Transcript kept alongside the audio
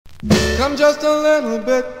Come just a little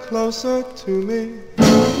bit closer to me.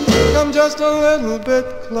 Come just a little bit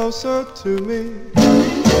closer to me.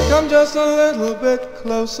 Come just a little bit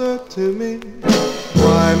closer to me.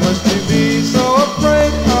 Why must you be so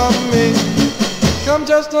afraid of me? Come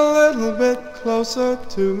just a little bit closer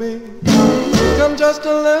to me. Come just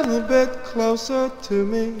a little bit closer to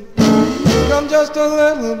me. Come just a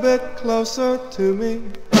little bit closer to me.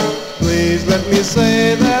 Please let me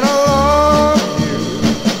say that I love you.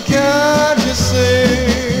 Can't you see?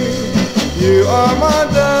 You are my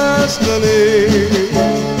destiny.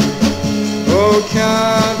 Oh,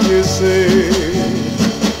 can't you see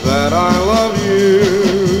that I love you?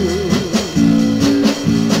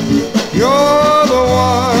 You're the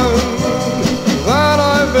one that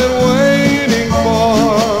I've been waiting for.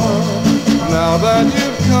 Now that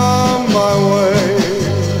you've come my way,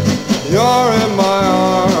 you're in my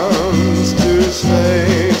arms to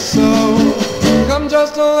stay. So come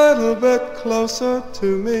just a little bit closer to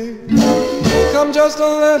me. Come just a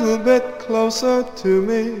little bit closer to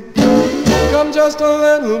me. Come just a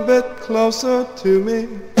little bit closer to me.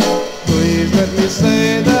 Please let me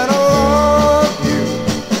say that I love you.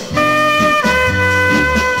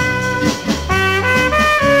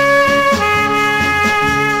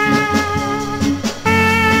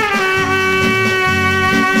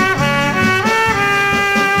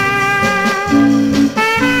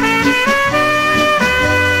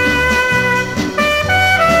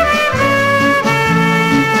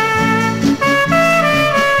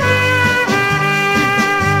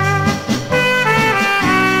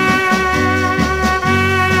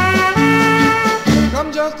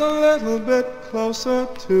 Just a little bit closer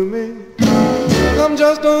to me. Come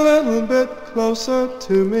just a little bit closer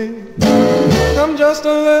to me. Come just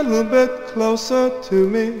a little bit closer to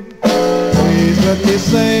me. Please let me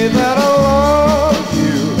say that I love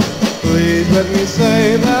you. Please let me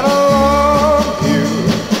say that I love you.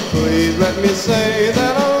 Please let me say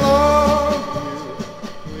that I